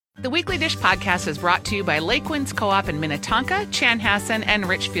The Weekly Dish podcast is brought to you by Lake Winds Co-op in Minnetonka, Chanhassen, and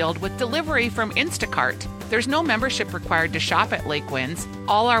Richfield with delivery from Instacart. There's no membership required to shop at Lake Winds.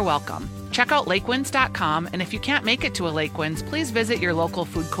 All are welcome. Check out lakewinds.com, and if you can't make it to a Lake Winds, please visit your local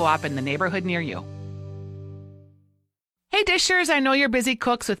food co-op in the neighborhood near you. Hey Dishers, I know you're busy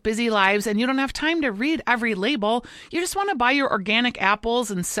cooks with busy lives and you don't have time to read every label. You just want to buy your organic apples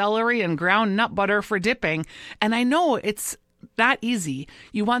and celery and ground nut butter for dipping. And I know it's not easy.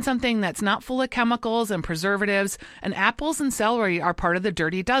 You want something that's not full of chemicals and preservatives, and apples and celery are part of the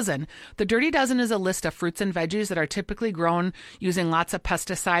Dirty Dozen. The Dirty Dozen is a list of fruits and veggies that are typically grown using lots of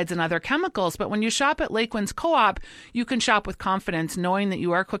pesticides and other chemicals, but when you shop at Lake Winds Co-op, you can shop with confidence knowing that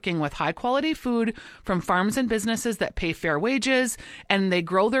you are cooking with high-quality food from farms and businesses that pay fair wages, and they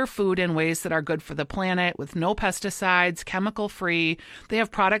grow their food in ways that are good for the planet with no pesticides, chemical-free. They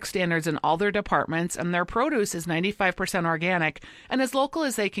have product standards in all their departments, and their produce is 95% organic and as local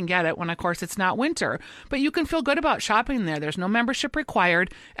as they can get it when, of course, it's not winter. But you can feel good about shopping there. There's no membership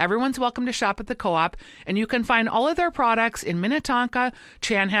required. Everyone's welcome to shop at the co-op, and you can find all of their products in Minnetonka,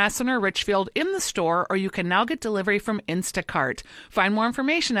 Chanhassen, or Richfield in the store, or you can now get delivery from Instacart. Find more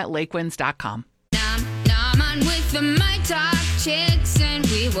information at lakewinds.com. I'm with the My Talk chicks, and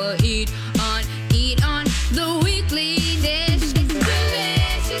we will eat on the Weekly Dish. It's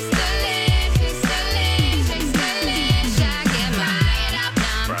delicious, delicious, delicious, delicious. I get my up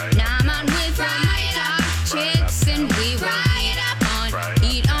now. I'm on with the My Talk chicks, and we will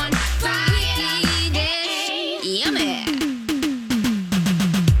eat on the Weekly Dish. Yummy.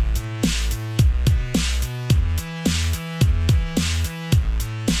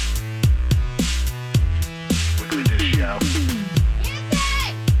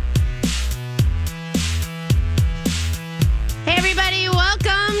 Hey everybody,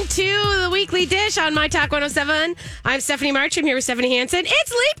 welcome to the Weekly Dish on My Talk 107. I'm Stephanie March. I'm here with Stephanie Hansen.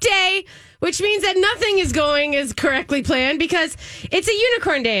 It's Leap Day, which means that nothing is going as correctly planned because it's a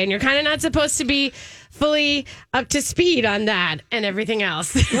unicorn day and you're kind of not supposed to be fully up to speed on that and everything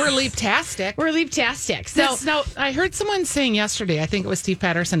else. We're leap-tastic. We're leap-tastic. So Now, I heard someone saying yesterday, I think it was Steve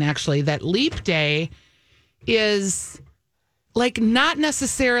Patterson actually, that Leap Day is like not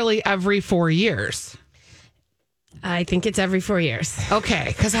necessarily every 4 years. I think it's every 4 years. Okay,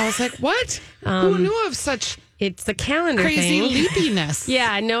 because I was like, what? Who knew of such It's the calendar crazy thing. leapiness?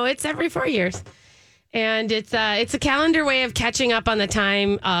 Yeah, no, it's every 4 years. And it's a calendar way of catching up on the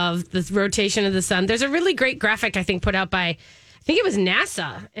time of the rotation of the sun. There's a really great graphic, I think, put out by, I think it was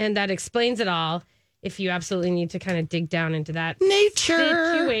NASA, and that explains it all if you absolutely need to kind of dig down into that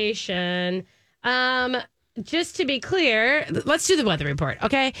Nature. situation. Just to be clear, let's do the weather report,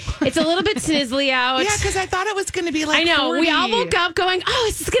 okay? It's a little bit snizzly out. Yeah, because I thought it was going to be like I know. 40. We all woke up going, oh,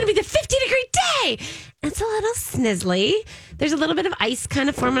 this is going to be the 50-degree day. It's a little snizzly. There's a little bit of ice kind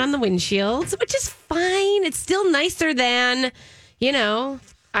of forming on the windshields, which is fine. It's still nicer than,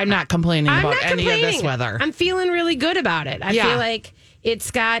 I'm not complaining I'm about not any complaining. of this weather. I'm feeling really good about it. I feel like it's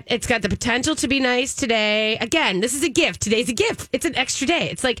got the potential to be nice today. Again, this is a gift. Today's a gift. It's an extra day.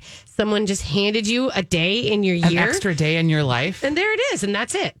 It's like someone just handed you a day in your An year. extra day in your life. And there it is. And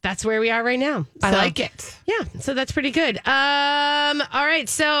that's it. That's where we are right now. I So- like it. Yeah, so that's pretty good. All right,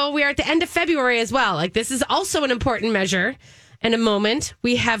 so we are at the end of February as well. Like, this is also an important measure and a moment.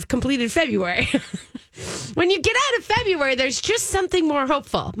 We have completed February. When you get out of February, there's just something more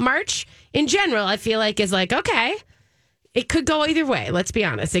hopeful. March, in general, I feel like is like, okay, it could go either way. Let's be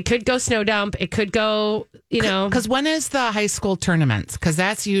honest. It could go snow dump. It could go, Because when is the high school tournaments? Because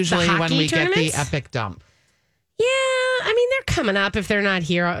that's usually when hockey we get tournaments? the epic dump. Yeah, I mean, they're coming up if they're not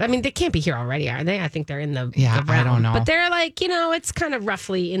here. I mean, they can't be here already, are they? I think they're in the Yeah, the I don't realm. know. But they're like, it's kind of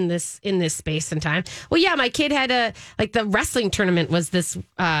roughly in this space and time. Well, yeah, my kid had the wrestling tournament was this.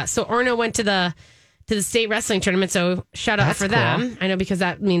 So Orno went to the state wrestling tournament. So shout out That's for cool. them. I know because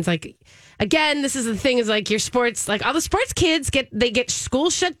that means like. Again, this is the thing is like your sports, like all the sports kids get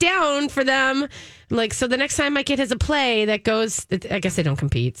school shut down for them. Like, so the next time my kid has a play that goes, I guess they don't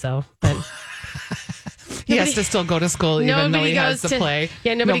compete. So, but He has to still go to school even though nobody he has goes to to- play.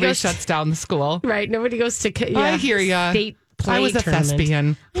 yeah, nobody goes shuts down the school. right. Nobody goes to, I hear ya. state play I was a tournament.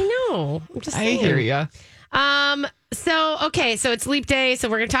 thespian. I know. I'm just I saying. hear you. So it's Leap Day. So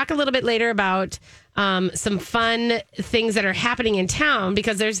we're going to talk a little bit later about some fun things that are happening in town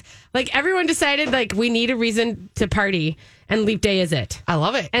because there's like everyone decided like we need a reason to party and Leap Day is it. I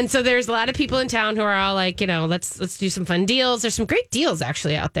love it. And so there's a lot of people in town who are all like, let's do some fun deals. There's some great deals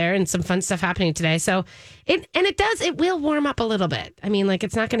actually out there and some fun stuff happening today. So it will warm up a little bit. I mean, like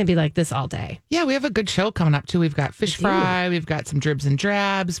it's not going to be like this all day. Yeah, we have a good show coming up too. We've got fish fry, we've got some dribs and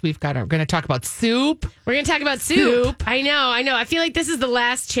drabs, we're going to talk about soup. We're going to talk about soup. soup. I know. I feel like this is the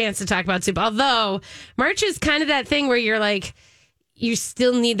last chance to talk about soup. Although March is kind of that thing where you're like, you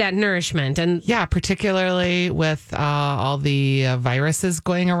still need that nourishment. And Yeah, particularly with all the viruses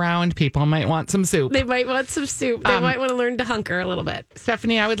going around, people might want some soup. they might want some soup. They might want to learn to hunker a little bit.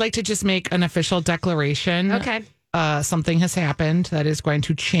 Stephanie, I would like to just make an official declaration. Okay. Something has happened that is going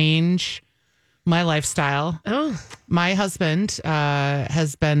to change my lifestyle. Oh, My husband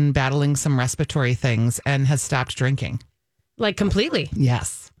has been battling some respiratory things and has stopped drinking. like completely.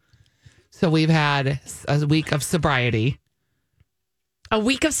 Yes. So we've had a week of sobriety. A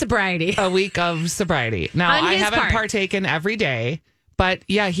week of sobriety. A week of sobriety. Now, On I his haven't part. partaken every day, but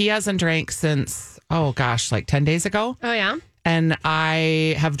yeah, he hasn't drank since, like 10 days ago. Oh, yeah. And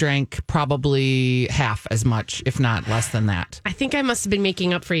I have drank probably half as much, if not less than that. I think I must have been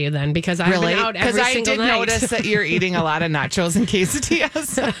making up for you then because I've Really? been out Because every I single did night. notice that you're eating a lot of nachos and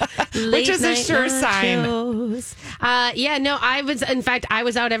quesadillas, which is a Late sure night sign. nachos. I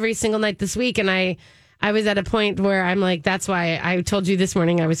was out every single night this week, and I was at a point where I'm like, that's why I told you this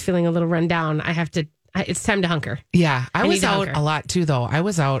morning I was feeling a little run down. It's time to hunker. Yeah, I need was to out hunker. a lot too, though. I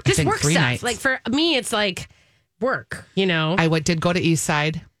was out, Just I think, work 3 stuff. nights. Like for me, it's like work, did go to East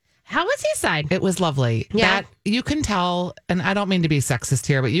Side. How was East Side? It was lovely. Yeah. That you can tell, and I don't mean to be sexist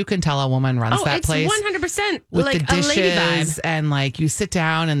here, but you can tell a woman runs that it's place 100% with like the a lady vibe. dishes, and like you sit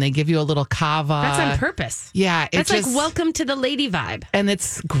down and they give you a little kava. That's on purpose. Yeah, That's just, like welcome to the lady vibe. and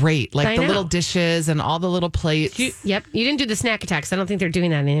it's great. Like I the know. little dishes and all the little plates. Yep. You didn't do the snack attacks. I don't think they're doing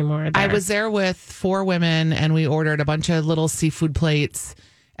that anymore. I there. was there with 4 women, and we ordered a bunch of little seafood plates.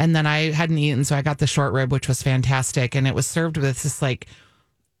 And then I hadn't eaten, so I got the short rib, which was fantastic. And it was served with this like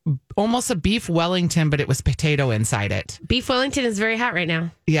almost a beef Wellington, but it was potato inside it. Beef Wellington is very hot right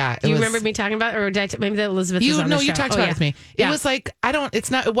now. Yeah. Do you remember me talking about, or did maybe that Elizabeth was on the show? You talked Oh, about yeah. it with me. Yeah. It was like,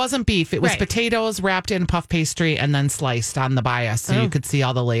 it wasn't beef. It was Right. potatoes wrapped in puff pastry and then sliced on the bias. So you could see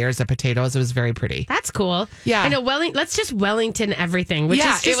all the layers of potatoes. It was very pretty. That's cool. Yeah. I know. Let's just Wellington everything, which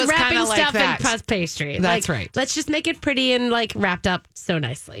Yeah, is it just was wrapping kinda like stuff that. in puff pastry. That's Like, right. Let's just make it pretty and like wrapped up so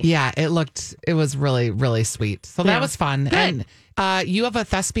nicely. Yeah, it was really, really sweet. So Yeah. that was fun. Good. And you have a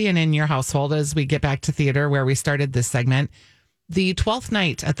thespian in your household as we get back to theater where we started this segment. The 12th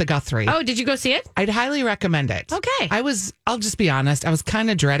night at the Guthrie. Oh, did you go see it? I'd highly recommend it. Okay. I'll just be honest, I was kind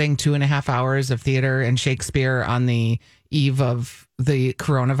of dreading 2.5 hours of theater and Shakespeare on the eve of the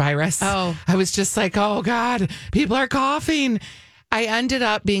coronavirus. Oh. I was just like, oh God, people are coughing. I ended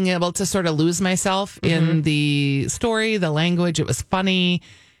up being able to sort of lose myself in the story, the language. It was funny.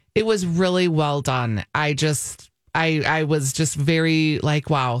 It was really well done. I was just very like,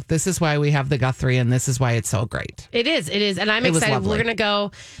 wow, this is why we have the Guthrie and this is why it's so great. It is. And I'm It was excited. lovely. We're gonna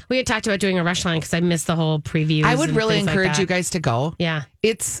go. We had talked about doing a rush line because I missed the whole previews. I would and really things like encourage that. you guys to go. Yeah.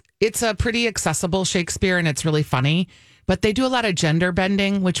 It's a pretty accessible Shakespeare and it's really funny, but they do a lot of gender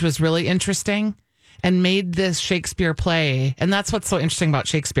bending, which was really interesting and made this Shakespeare play. And that's what's so interesting about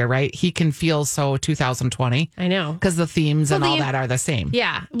Shakespeare, right? He can feel so 2020 I know. because the themes and Well, all that are the same.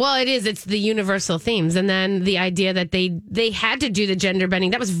 Yeah. Well, it is. It's the universal themes. And then the idea that they had to do the gender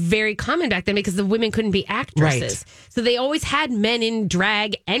bending, that was very common back then because the women couldn't be actresses. So they always had men in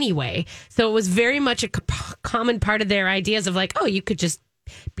drag anyway. So it was very much a common part of their ideas of like, oh, you could just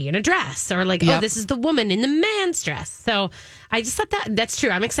be in a dress or like, oh, Yep. this is the woman in the man's dress. So I just thought that's true.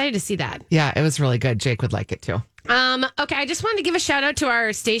 I'm excited to see that. Yeah, it was really good. Jake would like it too. Okay, I just wanted to give a shout out to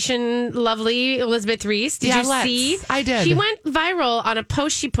our station lovely Elizabeth Reese. Did Yeah, you let's. see? I did. She went viral on a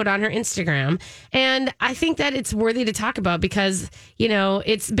post she put on her Instagram. And I think that it's worthy to talk about because,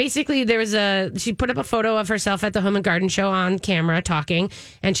 it's basically she put up a photo of herself at the Home and Garden Show on camera talking.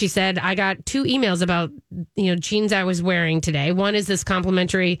 And she said, I got 2 emails about, jeans I was wearing today. One is this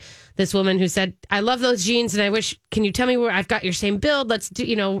this woman who said, I love those jeans and can you tell me where I've got your same build? Let's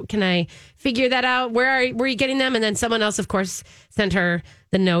do, can I figure that out? Were you getting them? And then someone else, of course, sent her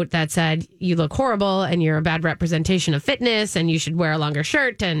the note that said, you look horrible and you're a bad representation of fitness and you should wear a longer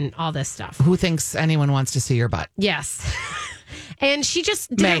shirt and all this stuff. Who thinks anyone wants to see your butt? Yes. And she just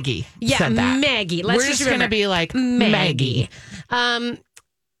did Maggie Yeah, said that. Maggie. We're just going to be like Maggie.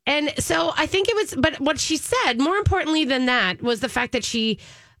 And so I think but what she said, more importantly than that, was the fact that she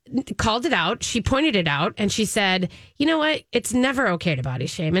called it out. She pointed it out and she said, you know what? It's never okay to body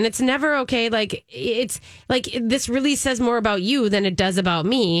shame. And it's never okay. Like, it's like this really says more about you than it does about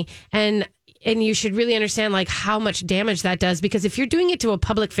me. And you should really understand like how much damage that does, because if you're doing it to a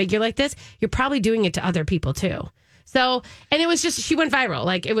public figure like this, you're probably doing it to other people too. So, and it was just, she went viral.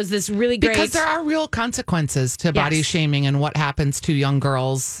 Like, it was this really great. Because there are real consequences to body Yes. shaming and what happens to young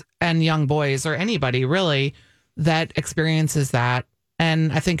girls and young boys or anybody really that experiences that.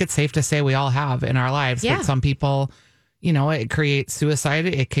 And I think it's safe to say we all have in our lives. Yeah. But some people, it creates suicide.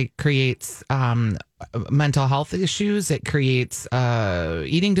 It creates mental health issues. It creates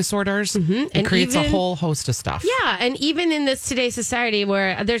eating disorders. It And creates a even- whole host of stuff. Yeah, and even in this today's society,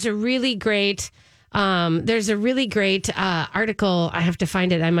 where there's a really great article. I have to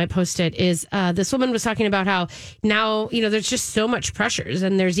find it. I might post it. Is this woman was talking about how now there's just so much pressures,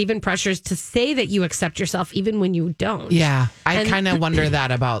 and there's even pressures to say that you accept yourself even when you don't. Yeah, I And- kind of wonder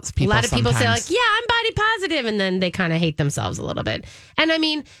that about people. A lot of people say sometimes. like, "Yeah, I'm body positive," and then they kind of hate themselves a little bit. And I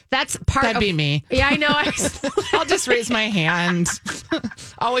mean, that's part That'd of be me. Yeah, I know. I'll just raise my hand.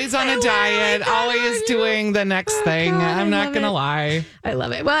 Always on a diet, always doing the next thing. God, I'm I not love going to it. lie. I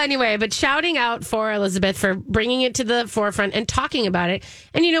love it. Well, anyway, but shouting out for Elizabeth for bringing it to the forefront and talking about it.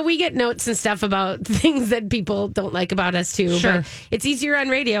 And, we get notes and stuff about things that people don't like about us too. Sure. But it's easier on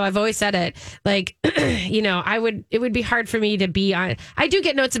radio. I've always said it. Like, it would be hard for me to be on. I do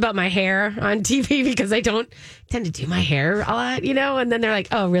get notes about my hair on TV because I don't tend to do my hair a lot, and then they're like,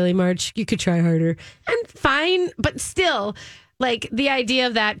 oh, really, March? You could try harder. And fine. But still, like the idea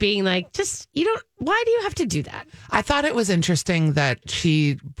of that being like, why do you have to do that? I thought it was interesting that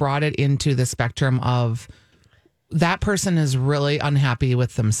she brought it into the spectrum of that person is really unhappy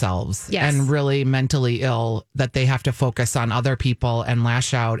with themselves Yes. and really mentally ill, that they have to focus on other people and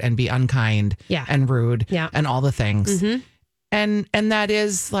lash out and be unkind Yeah. and rude Yeah. and all the things. And that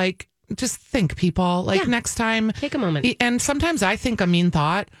is like, just think, people, like Yeah. next time. Take a moment. And sometimes I think a mean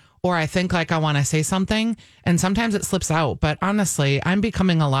thought, or I think like I want to say something, and sometimes it slips out. But honestly, I'm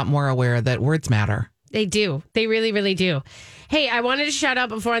becoming a lot more aware that words matter. They do. They really, really do. Hey, I wanted to shout out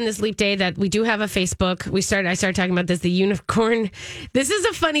before on this Leap Day that we do have a Facebook. I started talking about this, the unicorn. This is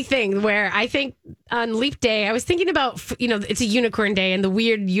a funny thing where I think on Leap Day, I was thinking about, it's a unicorn day and the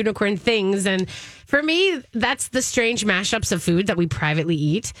weird unicorn things. And for me, that's the strange mashups of food that we privately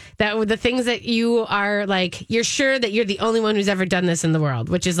eat. That were the things that you are like, you're sure that you're the only one who's ever done this in the world,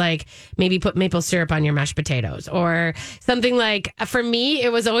 which is like maybe put maple syrup on your mashed potatoes or something like, for me,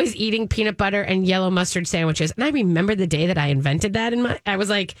 it was always eating peanut butter and yellow mustard sandwiches. And I remember the day that I invented that I was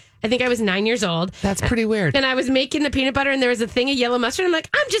like, I think I was 9 years old. That's pretty weird. And I was making the peanut butter and there was a thing of yellow mustard. I'm like,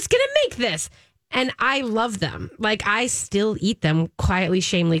 I'm just going to make this. And I love them. Like, I still eat them quietly,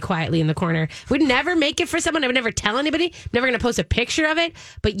 shamefully, quietly in the corner. Would never make it for someone. I would never tell anybody. Never going to post a picture of it.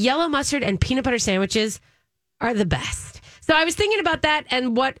 But yellow mustard and peanut butter sandwiches are the best. So I was thinking about that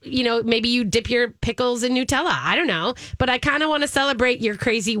and what, maybe you dip your pickles in Nutella. I don't know. But I kind of want to celebrate your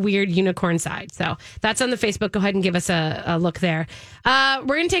crazy, weird unicorn side. So that's on the Facebook. Go ahead and give us a look there. We're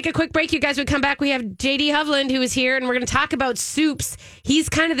going to take a quick break. You guys would come back. We have JD Hovland, who is here, and we're going to talk about soups. He's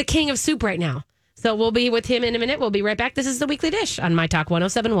kind of the king of soup right now. So we'll be with him in a minute. We'll be right back. This is the Weekly Dish on My Talk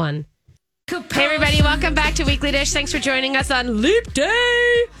 107.1. Hey, everybody. Welcome back to Weekly Dish. Thanks for joining us on Leap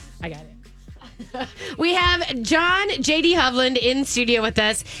Day. I got it. We have John J.D. Hovland in studio with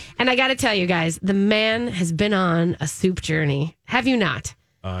us. And I got to tell you guys, the man has been on a soup journey. Have you not?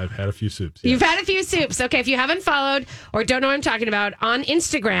 I've had a few soups. You've had a few soups. Okay, if you haven't followed or don't know what I'm talking about, on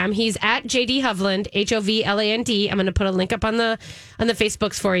Instagram, he's at JD Hovland, Hovland. I'm going to put a link up on the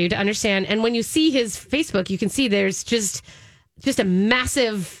Facebooks for you to understand. And when you see his Facebook, you can see there's just a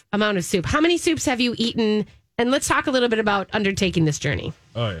massive amount of soup. How many soups have you eaten? And let's talk a little bit about undertaking this journey.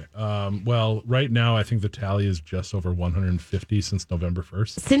 Oh, yeah. Well, right now, I think the tally is just over 150 since November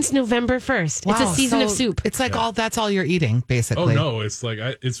 1st. Since November 1st. It's a season of soup. It's like that's all you're eating, basically. Oh, no. It's like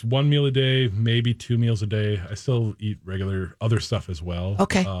it's one meal a day, maybe 2 meals a day. I still eat regular other stuff as well.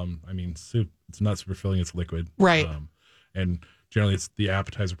 Okay. I mean, soup, it's not super filling. It's liquid. Right. And generally, it's the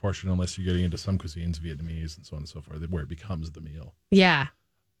appetizer portion, unless you're getting into some cuisines, Vietnamese, and so on and so forth, where it becomes the meal. Yeah.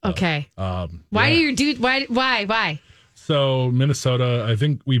 Okay. Why? So Minnesota, I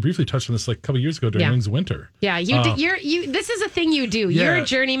think we briefly touched on this like a couple years ago during Wings of Winter. Yeah, this is a thing you do. Yeah. You're a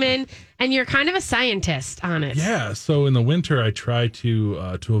journeyman and you're kind of a scientist on it. Yeah. So in the winter, I try to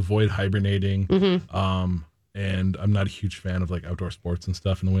avoid hibernating. Mm-hmm. And I'm not a huge fan of like outdoor sports and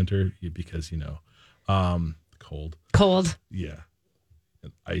stuff in the winter because cold. Cold. Yeah.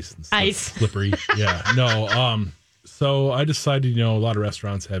 And ice and slippery. Yeah. No. So I decided, a lot of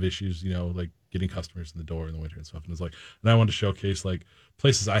restaurants have issues, like getting customers in the door in the winter and stuff. And I wanted to showcase like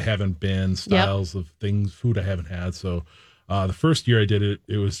places I haven't been, styles of things, food I haven't had. So the first year I did it,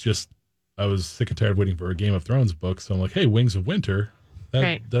 it was just, I was sick and tired of waiting for a Game of Thrones book. So I'm like, hey, Wings of Winter,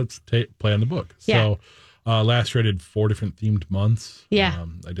 that's play on the book. Yeah. So last year I did 4 different themed months. Yeah.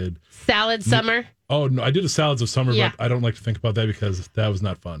 I did salad summer. Oh no, I did a salads of summer, Yeah. but I don't like to think about that because that was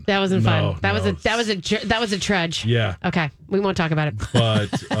not fun. That wasn't No, fun. That no. was a trudge. Yeah. Okay, we won't talk about it.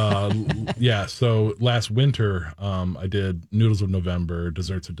 But yeah, so last winter, I did noodles of November,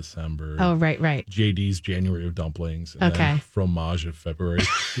 desserts of December. Oh, right. JD's January of dumplings, and Okay. then fromage of February.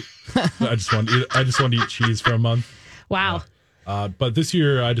 I just want to eat cheese for a month. Wow. But this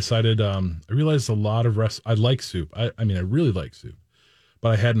year, I decided I realized a lot of I like soup. I mean, I really like soup, but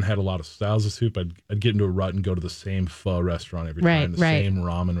I hadn't had a lot of styles of soup. I'd get into a rut and go to the same pho restaurant every time, the same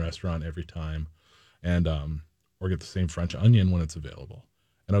ramen restaurant every time, and or get the same French onion when it's available.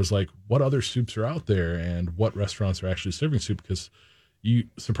 And I was like, what other soups are out there, and what restaurants are actually serving soup? Because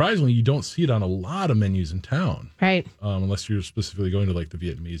surprisingly, you don't see it on a lot of menus in town, Right. unless you're specifically going to like the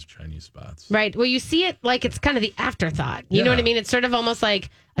Vietnamese or Chinese spots. Right. Well, you see it like it's kind of the afterthought. You know what I mean? It's sort of almost like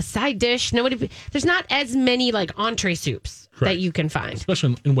a side dish. There's not as many like entree soups that you can find,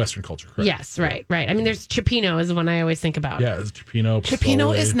 especially in Western culture. Correct? Yes. Right. I mean, there's cioppino is the one I always think about. Yeah, it's cioppino. Cioppino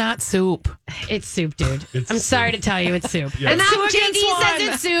pozole. is not soup. It's soup, dude. It's I'm sorry to tell you, it's soup. Yeah. And now Two JD against one. says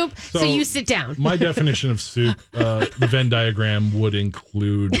it's soup, so you sit down. My definition of soup, the Venn diagram would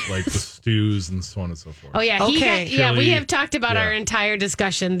include like the stews and so on and so forth. Oh yeah, Okay. we Chili, have talked about yeah. our entire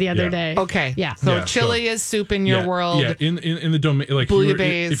discussion the other Yeah. day. Okay. Yeah. So Yeah, chili is soup in your world. Yeah, in the domain, like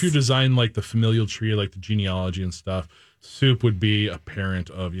Bouillabaisse. if you design like the familial tree, like the genealogy and stuff, soup would be a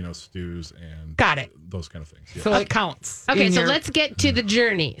parent of stews and Got it. those kind of things. Yeah. So it counts. Okay, in so your- let's get to the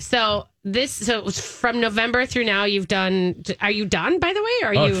journey. So it was from November through now. You've done. Are you done? By the way, or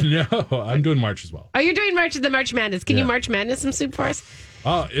are you? No, I'm doing March as well. Oh, you're doing the March Madness. Can you Yeah. March Madness some soup for us?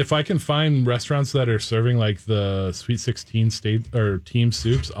 If I can find restaurants that are serving like the Sweet 16 state or team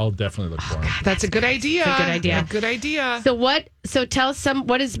soups, I'll definitely look for them. That's a good idea. That's a good idea. A good idea. So tell us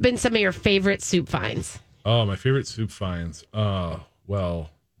what has been some of your favorite soup finds? Oh, my favorite soup finds.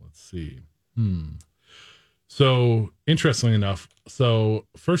 Well, let's see. So interestingly enough,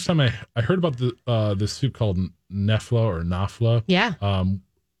 first time I heard about this soup called Nefla or Nafla. Yeah.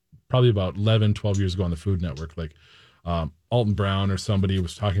 Probably about 11, 12 years ago on the Food Network. Like Alton Brown or somebody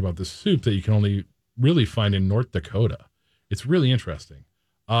was talking about this soup that you can only really find in North Dakota. It's really interesting.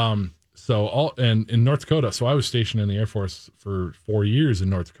 In North Dakota, so I was stationed in the Air Force for 4 years in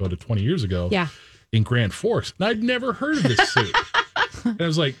North Dakota 20 years ago. Yeah. In Grand Forks, and I'd never heard of this soup. And I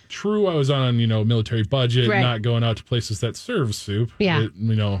was like, true, I was on military budget, Right. not going out to places that serve soup. Yeah.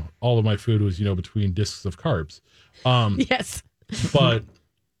 All of my food was between discs of carbs. Yes. But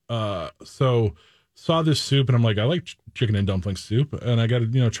so saw this soup, and I'm like, I like chicken and dumpling soup, and I got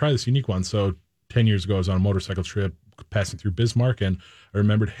to try this unique one. So 10 years ago, I was on a motorcycle trip passing through Bismarck, and I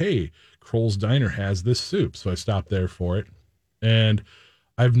remembered, hey, Kroll's Diner has this soup, so I stopped there for it, and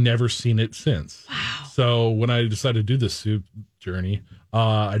I've never seen it since. Wow. So when I decided to do this soup journey,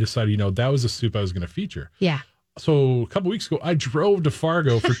 I decided, that was a soup I was going to feature. Yeah. So a couple weeks ago, I drove to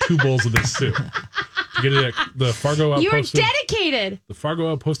Fargo for 2 bowls of this soup to get it at the Fargo You were outpost. dedicated. The Fargo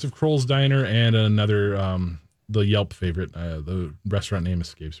outpost of Kroll's Diner and another, the Yelp favorite. The restaurant name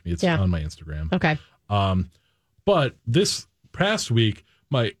escapes me. It's on my Instagram. Okay. But this past week,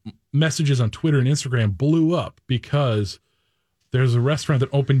 my messages on Twitter and Instagram blew up because there's a restaurant that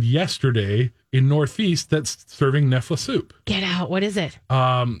opened yesterday in Northeast that's serving Nefla soup. Get out. What is it?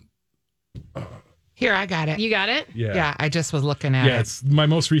 Here, I got it. You got it? Yeah, I just was looking at it. It's my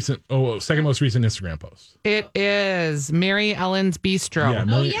second most recent Instagram post. It is Mary Ellen's Bistro. Yeah,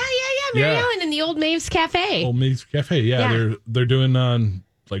 Oh, yeah. Mary Yeah. Ellen in the Old Maves Cafe. Old Maid's Cafe. Yeah, Yeah. they're doing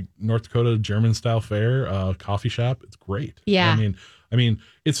like North Dakota German style fare, coffee shop. It's great. Yeah. I mean,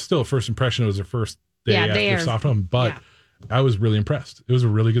 it's still a first impression. It was their first day Yeah, after they are- soft oven, but yeah. I was really impressed. It was a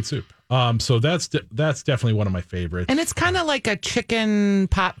really good soup. So that's definitely one of my favorites. And it's kind of like a chicken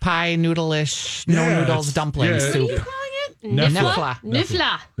pot pie noodle-ish, no Yeah, noodles it's- dumpling yeah, soup. What are you calling it? Nefla.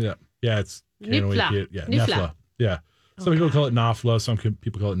 Nifla. yeah, it's Nifla. Yeah, Nifla. Nefla. Yeah. Some people call it Nafla. Some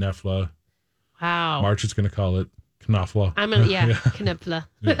people call it Nefla. Wow. March is going to call it Knafla. Knifla.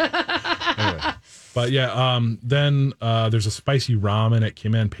 Anyway. But yeah, then there's a spicy ramen at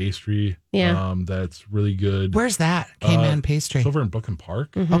Kim Ann Pastry. Yeah. That's really good. Where's that? Cayman pastry. It's over in Brooklyn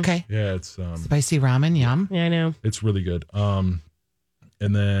Park. Okay. Yeah, it's Spicy ramen, yum. Yeah, I know. it's really good. And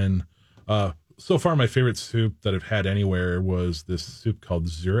then so far my favorite soup that I've had anywhere was this soup called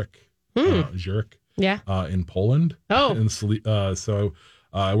Zurich. Zurich. Yeah. In Poland. Oh. So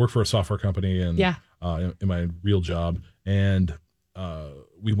I work for a software company and Yeah. in my real job, and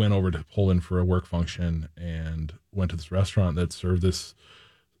we went over to Poland for a work function and went to this restaurant that served this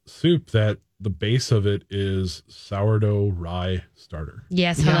soup that the base of it is sourdough rye starter.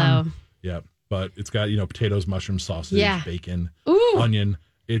 Yes. Yum. Hello. Yeah, but it's got potatoes, mushrooms, sausage, Yeah. bacon, Ooh. onion.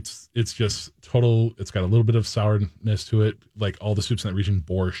 it's just total. It's got a little bit of sourness to it, like all the soups in that region,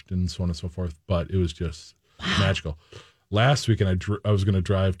 borscht and so on and so forth. But it was just magical. Last weekend, I was going to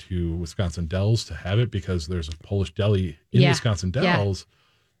drive to Wisconsin Dells to have it because there's a Polish deli in Wisconsin Dells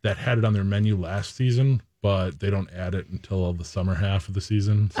that had it on their menu last season, but they don't add it until the summer half of the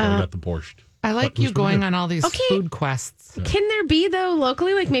season. So I got the borscht. I like you going on all these food quests. Can there be, though,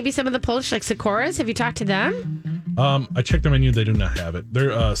 locally, like maybe some of the Polish, like Sikora's? Have you talked to them? I checked their menu. They do not have it.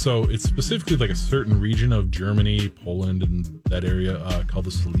 They're so it's specifically like a certain region of Germany, Poland, and that area called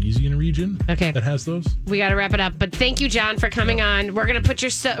the Silesian region. Okay, that has those. We got to wrap it up. But thank you, John, for coming on. We're gonna put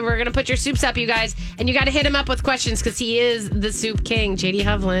your soups up, you guys, and you got to hit him up with questions because he is the soup king, JD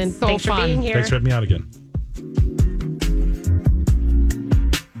Hovland. Thanks for being here. Thanks for having me out again.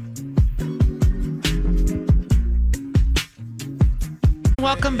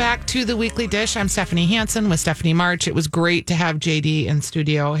 Welcome back to the Weekly Dish. I'm Stephanie Hansen with Stephanie March. It was great to have JD in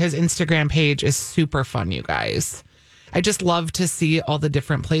studio. His Instagram page is super fun, you guys. I just love to see all the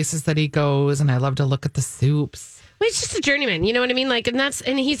different places that he goes, and I love to look at the soups. Well, he's just a journeyman, you know what I mean? Like,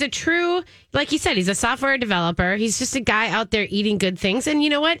 and he's a true, like he said, he's a software developer. He's just a guy out there eating good things. And you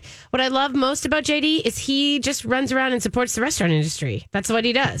know what? What I love most about JD is he just runs around and supports the restaurant industry. That's what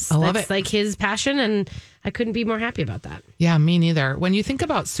he does. I love That's it. like his passion, and I couldn't be more happy about that. Yeah, me neither. When you think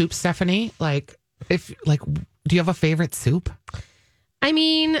about soup, Stephanie, do you have a favorite soup? I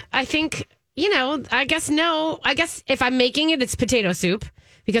mean, I think, I guess if I'm making it, it's potato soup.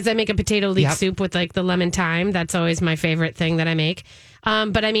 Because I make a potato leek soup with like the lemon thyme. That's always my favorite thing that I make.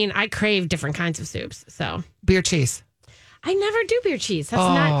 But I mean, I crave different kinds of soups. So beer cheese. I never do beer cheese. That's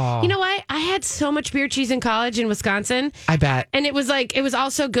not, you know what? I had so much beer cheese in college in Wisconsin. I bet. And it was all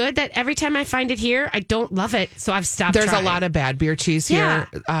so good that every time I find it here, I don't love it. So I've stopped There's trying. a lot of bad beer cheese here.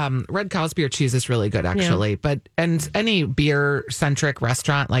 Red Cow's beer cheese is really good, actually. Yeah. And any beer-centric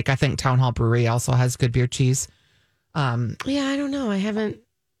restaurant, like I think Town Hall Brewery also has good beer cheese. I don't know. I haven't.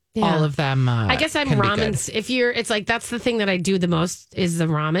 Yeah. All of them. I guess I'm ramen. It's like that's the thing that I do the most is the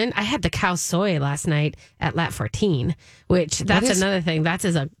ramen. I had the cow soy last night at Lat 14, which that's another thing. That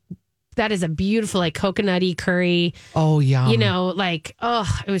is a beautiful like coconutty curry. Oh, yum.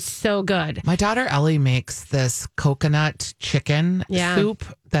 It was so good. My daughter Ellie makes this coconut chicken soup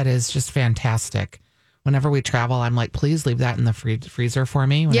that is just fantastic. Whenever we travel, I'm like, please leave that in the freezer for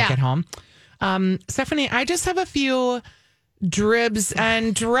me when I get home. Stephanie, I just have a few dribs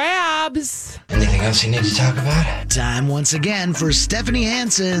and drabs. Anything else you need to talk about? Time once again for Stephanie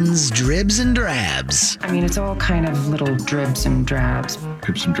Hansen's Dribs and Drabs. I mean, it's all kind of little dribs and drabs.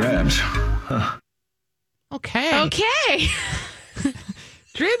 Dribs and drabs. Huh. Okay.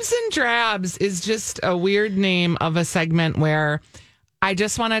 Dribs and drabs is just a weird name of a segment where I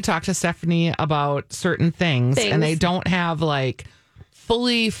just want to talk to Stephanie about certain things. And they don't have like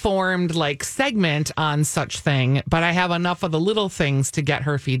fully formed like segment on such thing, but I have enough of the little things to get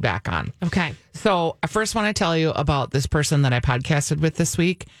her feedback on. Okay. So I first want to tell you about this person that I podcasted with this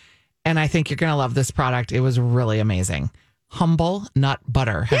week, and I think you're going to love this product. It was really amazing. Humble Nut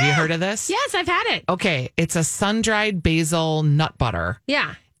Butter. Have you heard of this? Yes, I've had it. Okay. It's a sun-dried basil nut butter.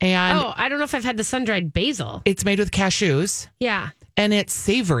 Yeah. And I don't know if I've had the sun-dried basil. It's made with cashews. Yeah. And it's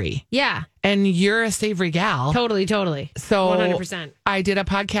savory. Yeah. And you're a savory gal. Totally. So 100%. I did a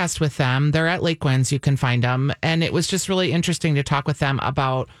podcast with them. They're at Lake Winds. You can find them. And it was just really interesting to talk with them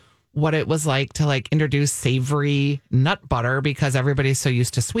about what it was like to like introduce savory nut butter because everybody's so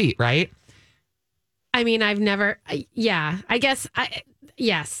used to sweet, right? I mean, I've never, I guess,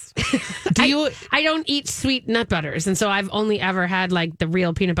 yes. I don't eat sweet nut butters. And so I've only ever had like the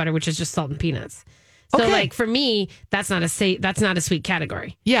real peanut butter, which is just salt and peanuts. So like for me, that's not a sweet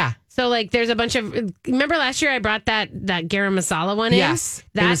category. Yeah. So like there's a bunch of, remember last year I brought that garam masala one in? Yes.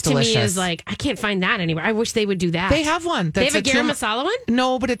 That it was to delicious. me is like, I can't find that anywhere. I wish they would do that. They have one. They have a garam masala one?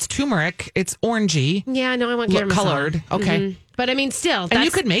 No, but it's turmeric. It's orangey. Yeah, no, I want garam masala. Colored. Okay. Mm-hmm. But I mean, still. And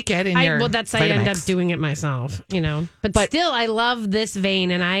you could make it in your I end up doing it myself, you know. But still, I love this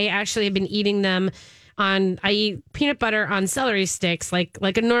vein. And I actually have been eating them I eat peanut butter on celery sticks, like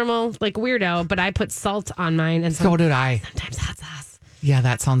a normal, like weirdo, but I put salt on mine. And so did I. Sometimes hot sauce. Yeah,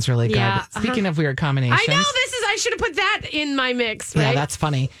 that sounds really good. Yeah, Speaking of weird combinations. I know I should have put that in my mix, right? Yeah, that's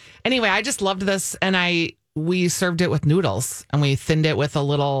funny. Anyway, I just loved this. And we served it with noodles and we thinned it with a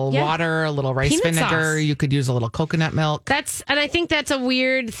little water, a little rice peanut vinegar. Sauce. You could use a little coconut milk. And I think that's a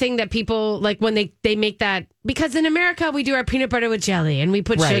weird thing that people like when they make that, because in America we do our peanut butter with jelly and we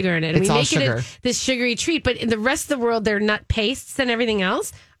put sugar in it and It's we all make sugar. this sugary treat. But in the rest of the world, they're nut pastes and everything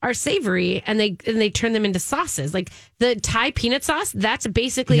else are savory, and they turn them into sauces. Like the Thai peanut sauce, that's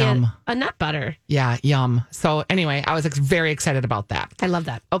basically a nut butter. Yeah, yum. So anyway, I was very excited about that. I love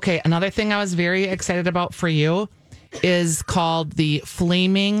that. Okay, another thing I was very excited about for you is called the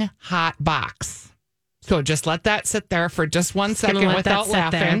Flaming Hot Box. So just let that sit there for just 1 second without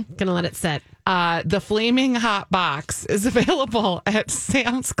laughing. Gonna let it sit. The Flaming Hot Box is available at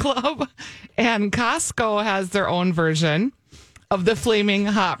Sam's Club, and Costco has their own version of the Flaming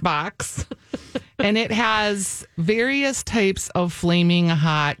Hot Box. And it has various types of flaming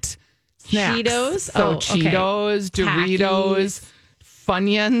hot snacks. Cheetos? So Cheetos, Doritos,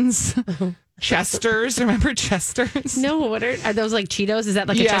 Funyuns, Chesters. Remember Chesters? No, what are those, like Cheetos? Is that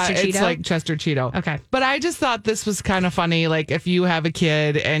like a Chester Cheeto? It's like Chester Cheeto. Okay. But I just thought this was kind of funny. Like if you have a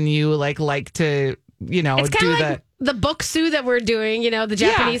kid and you like to, it's kind of like the Boksu that we're doing, the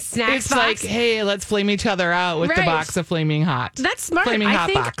Japanese snacks box. It's like, hey, let's flame each other out with the box of Flaming Hot. That's smart. Flaming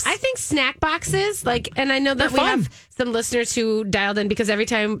Hot Box. I think snack boxes, and I know that we have some listeners who dialed in because every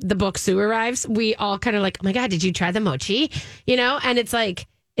time the Boksu arrives, we all kind of like, oh my God, did you try the mochi? And it's like,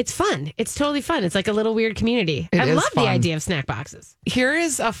 it's fun. It's totally fun. It's like a little weird community. I love the idea of snack boxes. Here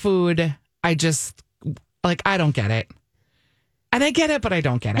is a food I just, I don't get it. And I get it, but I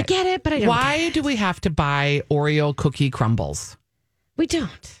don't get it. I get it, but I don't Why do we have to buy Oreo cookie crumbles? We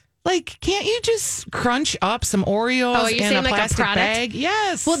don't. Can't you just crunch up some Oreos in a plastic bag?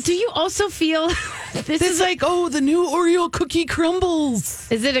 Yes. Well, do you also feel this is the new Oreo cookie crumbles?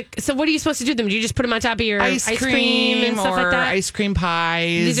 Is it so what are you supposed to do with them? Do you just put them on top of your ice cream and stuff like that? Ice cream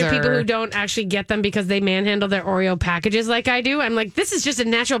pies. These are people who don't actually get them because they manhandle their Oreo packages like I do. I'm like, this is just a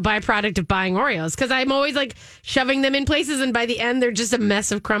natural byproduct of buying Oreos because I'm always like shoving them in places and by the end they're just a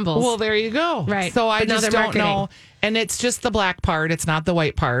mess of crumbles. Well, there you go. Right. So I just don't know. And it's just the black part. It's not the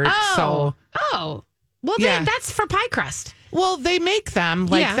white part. Oh. Well, that's for pie crust. Well, they make them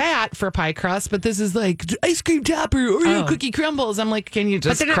that for pie crust, but this is like ice cream topper, Oreo cookie crumbles. I'm like, can you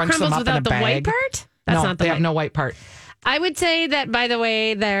just crunch them up in a bag? But they're not crumbles without the white part? That's not the they have no white part. I would say that, by the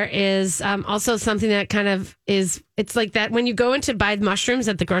way, there is also something that kind of is, it's like that when you go in to buy mushrooms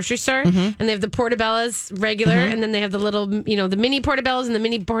at the grocery store and they have the portobellas regular and then they have the little, the mini portobellas and the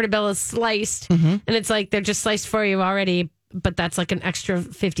mini portobellas sliced. And it's like they're just sliced for you already, but that's like an extra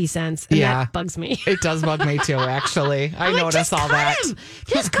 50 cents. And that bugs me. It does bug me too, actually. I notice all that.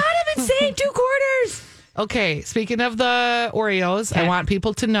 Just cut him and say 2 quarters. Okay, speaking of the Oreos, I want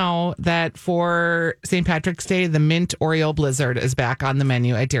people to know that for St. Patrick's Day, the Mint Oreo Blizzard is back on the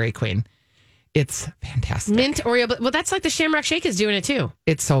menu at Dairy Queen. It's fantastic. Mint Oreo, well, that's like the Shamrock Shake is doing it too.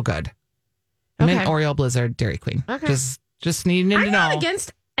 It's so good. Okay. Mint Oreo Blizzard, Dairy Queen. Okay. Just needing to know. I'm not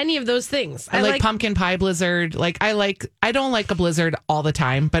against any of those things. I like pumpkin pie blizzard. I don't like a blizzard all the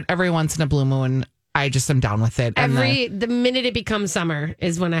time, but every once in a blue moon, I just am down with it. The minute it becomes summer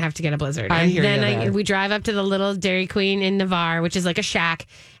is when I have to get a blizzard. I hear you there. We drive up to the little Dairy Queen in Navarre, which is like a shack,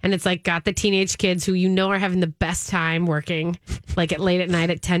 and it's like got the teenage kids who are having the best time working, like at late at night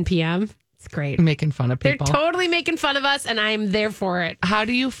at 10 p.m. It's great. Making fun of people. They're totally making fun of us, and I am there for it. How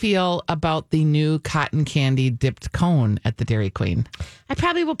do you feel about the new cotton candy dipped cone at the Dairy Queen? I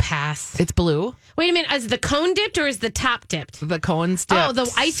probably will pass. It's blue. Wait a minute. Is the cone dipped or is the top dipped? The cone's dipped. Oh,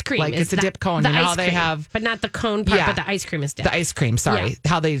 the ice cream. Like it's a dipped cone. The how ice they cream, have. but not the cone part, but the ice cream is dipped. The ice cream, sorry. Yeah.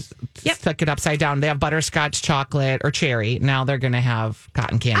 How they stick it upside down. They have butterscotch, chocolate, or cherry. Now they're going to have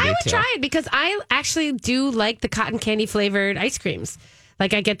cotton candy, I would try it because I actually do like the cotton candy flavored ice creams.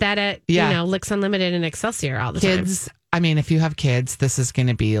 Like I get that at, Licks Unlimited and Excelsior all the time. I mean, if you have kids, this is going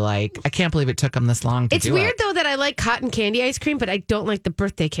to be like, I can't believe it took them this long to do it. It's weird, though, that I like cotton candy ice cream, but I don't like the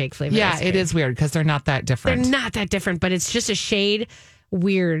birthday cake flavor. Yeah, it is weird because they're not that different. They're not that different, but it's just a shade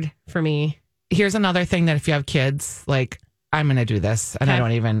weird for me. Here's another thing that if you have kids, like, I'm going to do this, and I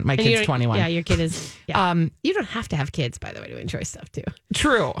don't even, my kid's 21. Yeah, your kid is, you don't have to have kids, by the way, to enjoy stuff, too.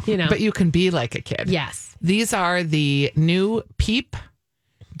 True. But you can be like a kid. Yes. These are the new Peep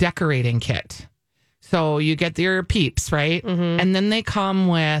decorating kit. So you get your Peeps, right? Mm-hmm. And then they come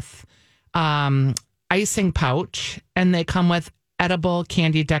with icing pouch, and they come with edible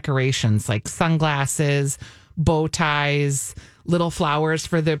candy decorations like sunglasses, bow ties, little flowers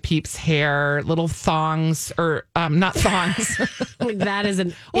for the Peeps' hair, little thongs, or not thongs. That is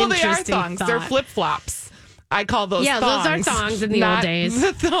an well, interesting they are thongs. thought. They're flip flops. I call those thongs. Those are thongs in the old days.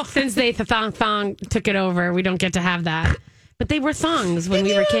 Since they thong took it over, we don't get to have that. But they were thongs when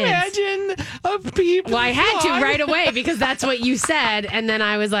we were kids. Imagine a Peep. Well, I had to right away because that's what you said. And then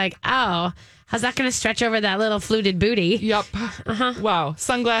I was like, oh, how's that going to stretch over that little fluted booty? Yep. Wow.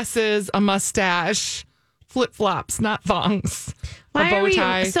 Sunglasses, a mustache, flip-flops, not thongs. a bow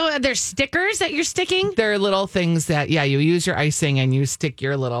tie. So are there stickers that you're sticking? They're little things that, you use your icing and you stick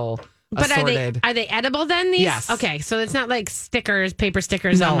your little assorted. Are they edible then? These? Yes. Okay, so it's not like stickers, paper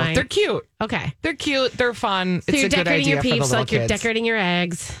stickers on mine. They're cute. Okay. They're cute. They're fun. So it's you're a good decorating idea your for the peeps little like you're kids. decorating your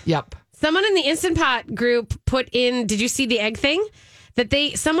eggs. Yep. Someone in the Instant Pot group put in, did you see the egg thing?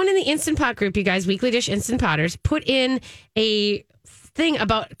 Someone in the Instant Pot group, you guys, Weekly Dish Instant Potters, put in a thing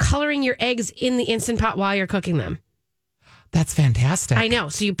about coloring your eggs in the Instant Pot while you're cooking them. That's fantastic. I know.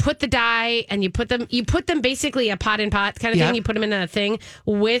 So you put the dye and you put them basically a pot in pot kind of thing. You put them in a thing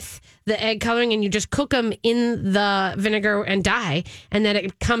with the egg coloring and you just cook them in the vinegar and dye. And then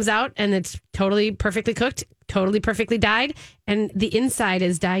it comes out and it's totally perfectly cooked, totally perfectly dyed. And the inside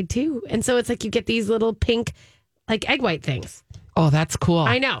is dyed too. And so it's like you get these little pink, like egg white things. Oh, that's cool.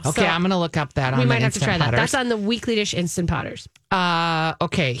 I know. Okay, So I'm going to look up that on we the might have to Instant try that. Potters. That's on the Weekly Dish Instant Potters.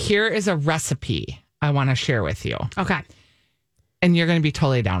 Okay, here is a recipe I want to share with you. Okay. And you're going to be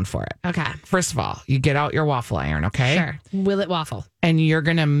totally down for it. Okay. First of all, you get out your waffle iron, okay? Sure. Will it waffle? And you're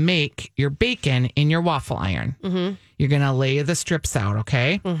going to make your bacon in your waffle iron. Mm-hmm. You're going to lay the strips out,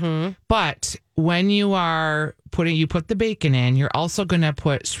 okay? Mm-hmm. But when you are put the bacon in, you're also going to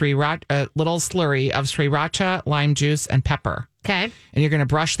put a little slurry of sriracha, lime juice, and pepper. Okay. And you're going to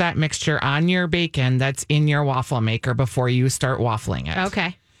brush that mixture on your bacon that's in your waffle maker before you start waffling it.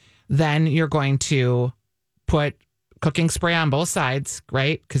 Okay. Then you're going to put cooking spray on both sides,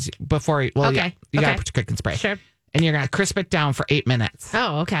 right? Because you got to put your cooking spray. Sure. And you're going to crisp it down for 8 minutes.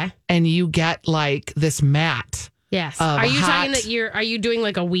 Oh, okay. And you get like this mat. Yes. Of Are you talking hot- that are you doing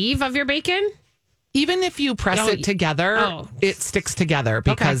like a weave of your bacon? Even if you press it together, it sticks together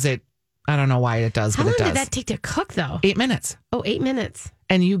because I don't know why it does, How but long it does. did that take to cook though? 8 minutes. Oh, 8 minutes.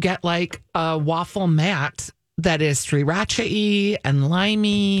 And you get like a waffle mat that is sriracha-y and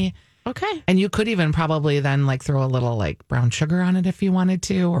limey. Okay. And you could even probably then like throw a little like brown sugar on it if you wanted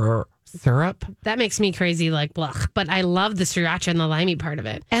to, or syrup. That makes me crazy, like, blah. But I love the sriracha and the limey part of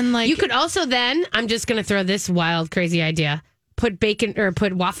it. And like You could also then, I'm just going to throw this wild, crazy idea, put bacon or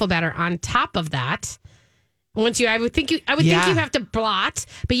put waffle batter on top of that. I would think you have to blot,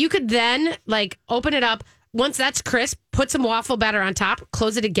 but you could then like open it up. Once that's crisp, put some waffle batter on top,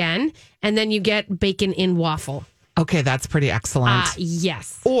 close it again, and then you get bacon in waffle. okay, that's pretty excellent.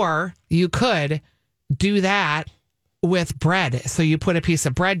 Yes. Or you could do that with bread. So you put a piece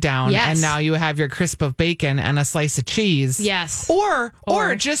of bread down Yes. and now you have your crisp of bacon and a slice of cheese. Yes. Or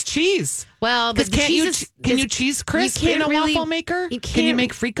just cheese. Well, but Can you cheese crisp in a waffle maker? Can you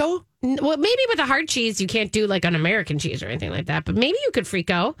make Frico? Well, maybe with a hard cheese, you can't do like an American cheese or anything like that. But maybe you could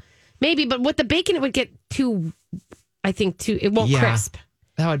Frico. Maybe, but with the bacon, it would get it won't crisp.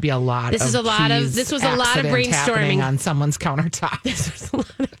 That would be a lot. This was a lot of brainstorming on someone's countertop.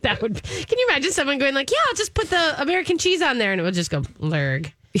 Can you imagine someone going like, "Yeah, I'll just put the American cheese on there," and it would just go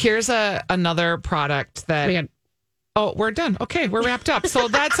lurg. Here's another product that. We're done. Okay, we're wrapped up. So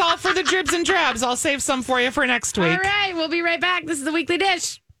that's all for the dribs and drabs. I'll save some for you for next week. All right, we'll be right back. This is the Weekly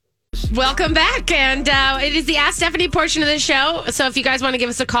Dish. Welcome back. And it is the Ask Stephanie portion of the show. So if you guys want to give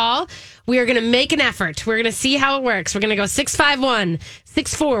us a call, we are going to make an effort. We're going to see how it works. We're going to go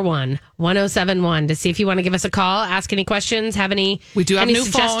 651-641-1071 to see if you want to give us a call, ask any questions, have any We do have any new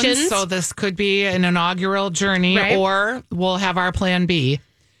suggestions. phones, so this could be an inaugural journey, Right. or we'll have our plan B.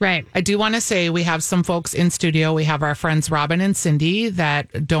 Right. I do want to say we have some folks in studio. We have our friends Robin and Cindy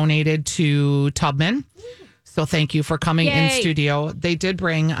that donated to Tubman. So thank you for coming in Yay. studio. They did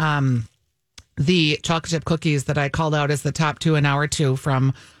bring the chocolate chip cookies that I called out as the top 2 in hour 2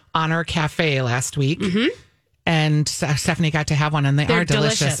 from Honor Cafe last week. Mm-hmm. And Stephanie got to have one, and they are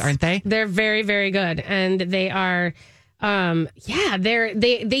delicious, aren't they? They're very, very good. And they are,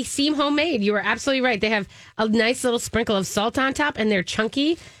 they seem homemade. You are absolutely right. They have a nice little sprinkle of salt on top, and they're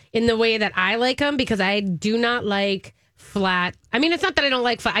chunky in the way that I like them, because I do not like flat. I mean, it's not that I don't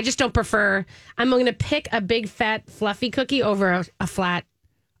like flat. I just don't prefer. I'm going to pick a big, fat, fluffy cookie over a flat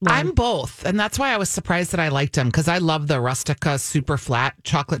one. I'm both. And that's why I was surprised that I liked them, because I love the Rustica super flat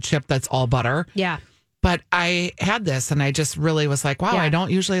chocolate chip that's all butter. Yeah. But I had this and I just really was like, wow, Yeah. I don't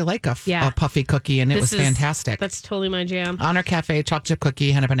usually like a puffy cookie. And it was fantastic. That's totally my jam. Honor Cafe, chocolate chip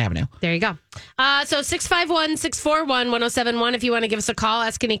cookie, Hennepin Avenue. There you go. So 651-641-1071 if you want to give us a call,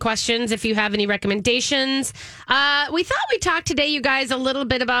 ask any questions, if you have any recommendations. We thought we'd talk today, you guys, a little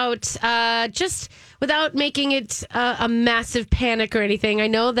bit about just without making it a massive panic or anything. I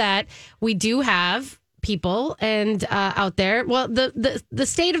know that we do have people and out there. Well, the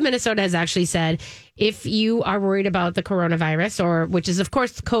state of Minnesota has actually said if you are worried about the coronavirus, or which is, of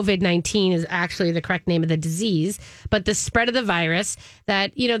course, COVID-19 is actually the correct name of the disease, but the spread of the virus,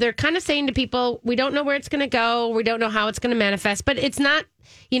 that, they're kind of saying to people, we don't know where it's going to go. We don't know how it's going to manifest, but it's not,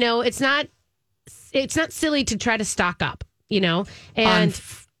 it's not silly to try to stock up, and on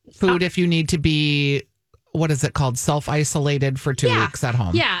food if you need to be, what is it called? Self-isolated for 2 weeks at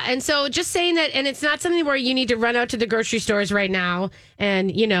home. Yeah. And so just saying that, and it's not something where you need to run out to the grocery stores right now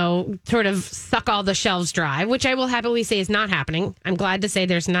and, sort of suck all the shelves dry, which I will happily say is not happening. I'm glad to say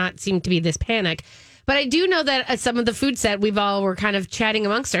there's not seemed to be this panic. But I do know that some of the food set, were kind of chatting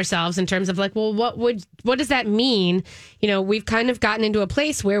amongst ourselves in terms of like, well, what does that mean? We've kind of gotten into a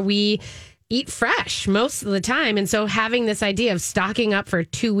place where we eat fresh most of the time. And so having this idea of stocking up for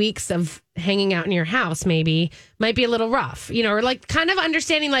 2 weeks of hanging out in your house maybe might be a little rough, or like kind of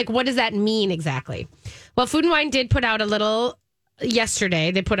understanding like, what does that mean exactly? Well, Food and Wine did put out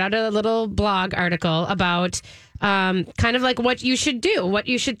yesterday, they put out a little blog article about kind of like what you should do, what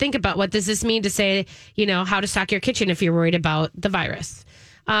you should think about. What does this mean to say, how to stock your kitchen if you're worried about the virus?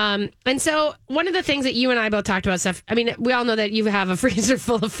 And so one of the things that you and I both talked about, Steph, I mean, we all know that you have a freezer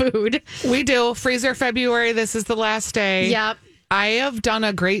full of food. We do. Freezer February. This is the last day. Yep. I have done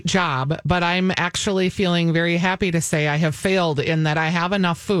a great job, but I'm actually feeling very happy to say I have failed in that I have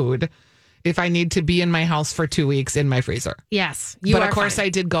enough food if I need to be in my house for 2 weeks in my freezer. Yes. But of course, I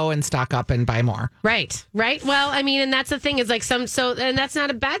did go and stock up and buy more. Right. Well, I mean, and that's the thing is like and that's not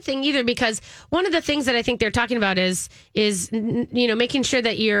a bad thing either, because one of the things that I think they're talking about is making sure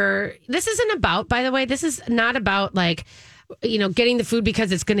that this isn't about, by the way, this is not about like, getting the food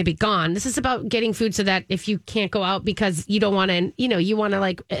because it's going to be gone. This is about getting food so that if you can't go out because you don't want to, you want to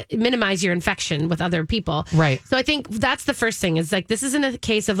like minimize your infection with other people. Right. So I think that's the first thing is like, this isn't a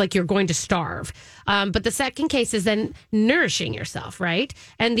case of like you're going to starve. But the second case is then nourishing yourself, right?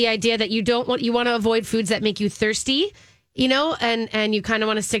 And the idea that you want to avoid foods that make you thirsty, and you kind of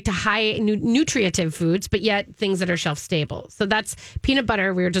want to stick to high nutritive foods, but yet things that are shelf stable. So that's peanut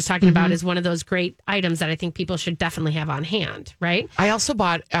butter we were just talking about is one of those great items that I think people should definitely have on hand, right? I also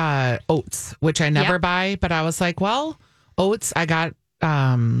bought oats, which I never buy, but I was like, well, oats, I got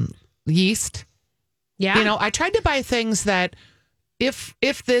yeast. Yeah. I tried to buy things that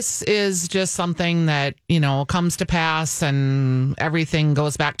if this is just something that, comes to pass and everything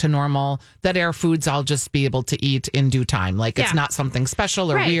goes back to normal, that our foods I'll just be able to eat in due time. Like it's not something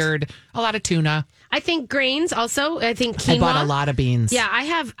special or weird. A lot of tuna. I think grains also. I think quinoa. I bought a lot of beans. Yeah,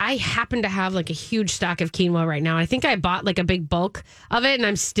 I happen to have like a huge stock of quinoa right now. I think I bought like a big bulk of it and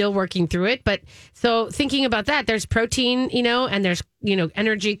I'm still working through it. But so thinking about that, there's protein, and there's,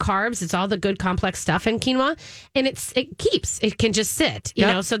 energy, carbs. It's all the good complex stuff in quinoa. And it can just sit, you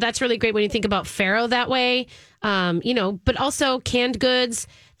know. So that's really great when you think about farro that way. But also canned goods,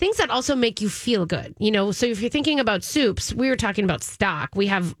 things that also make you feel good, So if you're thinking about soups, we were talking about stock. We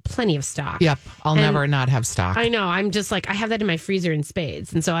have plenty of stock. Yep. I'll never not have stock. I know. I'm just like, I have that in my freezer in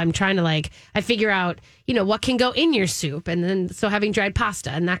spades. And so I'm trying to I figure out, what can go in your soup. And then, so having dried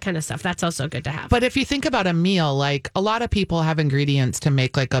pasta and that kind of stuff, that's also good to have. But if you think about a meal, like a lot of people have ingredients to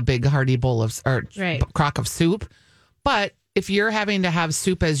make like a big hearty bowl of, or crock of soup. But if you're having to have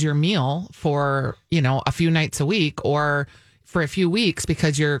soup as your meal for, a few nights a week or for a few weeks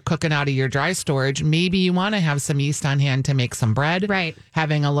because you're cooking out of your dry storage, maybe you want to have some yeast on hand to make some bread. Right.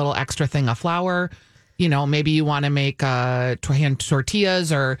 Having a little extra thing of flour. Maybe you want to make hand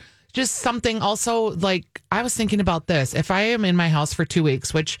tortillas or just something. Also, like I was thinking about this. If I am in my house for 2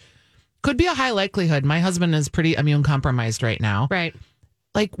 weeks, which could be a high likelihood, my husband is pretty immune compromised right now. Right.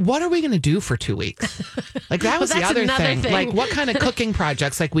 Like, what are we going to do for 2 weeks? Like, that was the other thing. Like, what kind of cooking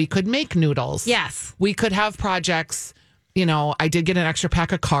projects? Like, we could make noodles. Yes. We could have projects. I did get an extra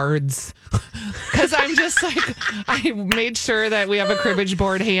pack of cards because I'm just like, I made sure that we have a cribbage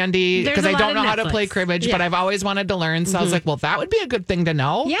board handy because I don't know how to play cribbage, but I've always wanted to learn. So I was like, well, that would be a good thing to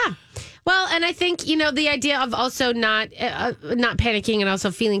know. Yeah. Well, and I think, the idea of also not panicking and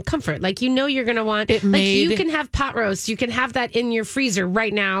also feeling comfort. Like, you're going to want, you can have pot roast. You can have that in your freezer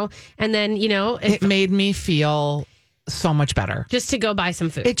right now. And then, it made me feel so much better. Just to go buy some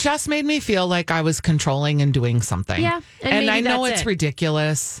food. It just made me feel like I was controlling and doing something. Yeah. And I know it's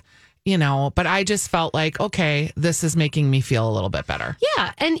ridiculous, but I just felt like, okay, this is making me feel a little bit better.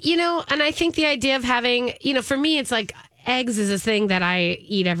 Yeah. And, and I think the idea of having, for me, it's like eggs is a thing that I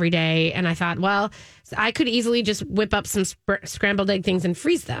eat every day. And I thought, well, I could easily just whip up some scrambled egg things and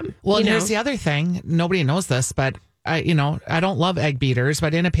freeze them. Well, and here's the other thing. Nobody knows this, but I don't love egg beaters,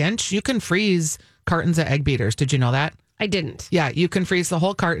 but in a pinch, you can freeze cartons of egg beaters. Did you know that? I didn't. Yeah, you can freeze the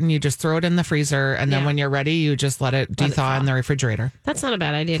whole carton. You just throw it in the freezer, and then when you're ready, you just let it dethaw in the refrigerator. That's not a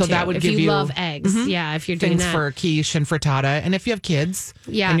bad idea, So too. that would if give you you love eggs. Yeah, if you're doing things that. for quiche and frittata. And if you have kids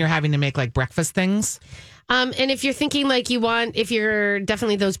and you're having to make like breakfast things. And if you're thinking like if you're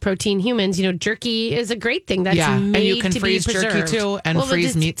definitely those protein humans, jerky is a great thing. That's and made you can to freeze be jerky preserved. too and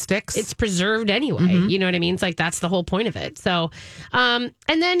freeze meat sticks. It's preserved anyway. You know what I mean? It's like that's the whole point of it. So, and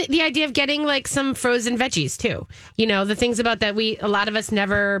then the idea of getting like some frozen veggies too. The things about that a lot of us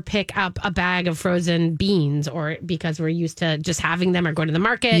never pick up a bag of frozen beans or because we're used to just having them or going to the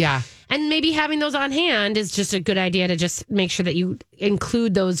market. Yeah. And maybe having those on hand is just a good idea to just make sure that you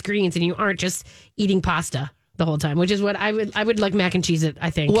include those greens and you aren't just eating pasta the whole time, which is what I would like mac and cheese it, I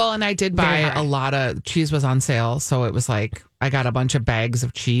think. Well, and I did buy a lot of cheese was on sale. So it was like I got a bunch of bags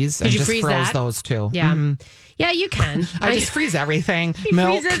of cheese and you just freeze froze that? those too. Yeah. Mhm. Yeah, you can. I just freeze everything.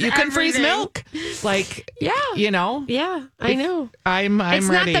 Milk. freezes You can freeze everything. milk. Like, Yeah. Yeah, I know. I'm It's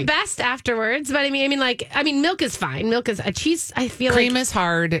ready. not the best afterwards, but I mean, milk is fine. Milk is a cheese. I feel Cream like is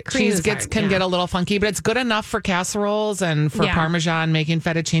hard. Cream Cheese is hard, can yeah. get a little funky, but it's good enough for casseroles and for Yeah. Parmesan, making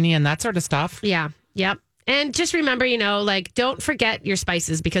fettuccine and that sort of stuff. Yeah. Yep. And just remember, don't forget your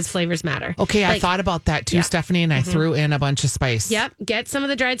spices because flavors matter. Okay, I Like, thought about that too, yeah. Stephanie, and I threw in a bunch of spice. Yep, get some of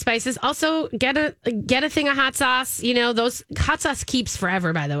the dried spices. Also, get a thing of hot sauce. Those hot sauce keeps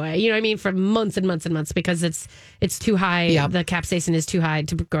forever. By the way, you know what I mean, for months and months and months because it's too high. Yep. The capsaicin is too high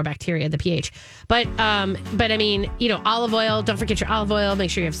to grow bacteria, the pH. But I mean, olive oil. Don't forget your olive oil.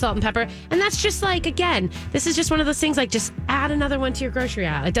 Make sure you have salt and pepper. And that's just like again, this is just one of those things. Like just add another one to your grocery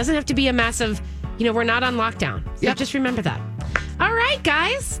aisle. It doesn't have to be a massive. We're not on lockdown. So Yep. just remember that. All right,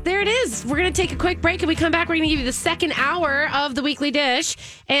 guys, there it is. We're going to take a quick break. And we come back, we're going to give you the second hour of the Weekly Dish.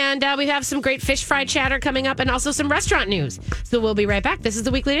 And we have some great fish fry chatter coming up and also some restaurant news. So we'll be right back. This is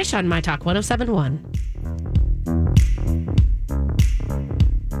the Weekly Dish on My Talk 107.1.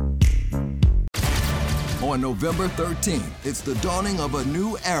 On November 13th, it's the dawning of a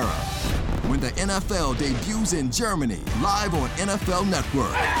new era when the NFL debuts in Germany, live on NFL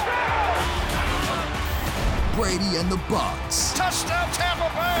Network. Brady and the Bucks. Touchdown Tampa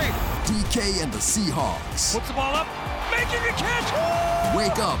Bay! DK and the Seahawks. Puts the ball up, making a catch!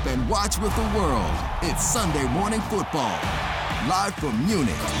 Wake up and watch with the world. It's Sunday Morning Football. Live from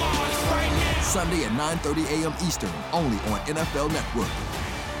Munich. Sunday at 9:30 a.m. Eastern, only on NFL Network.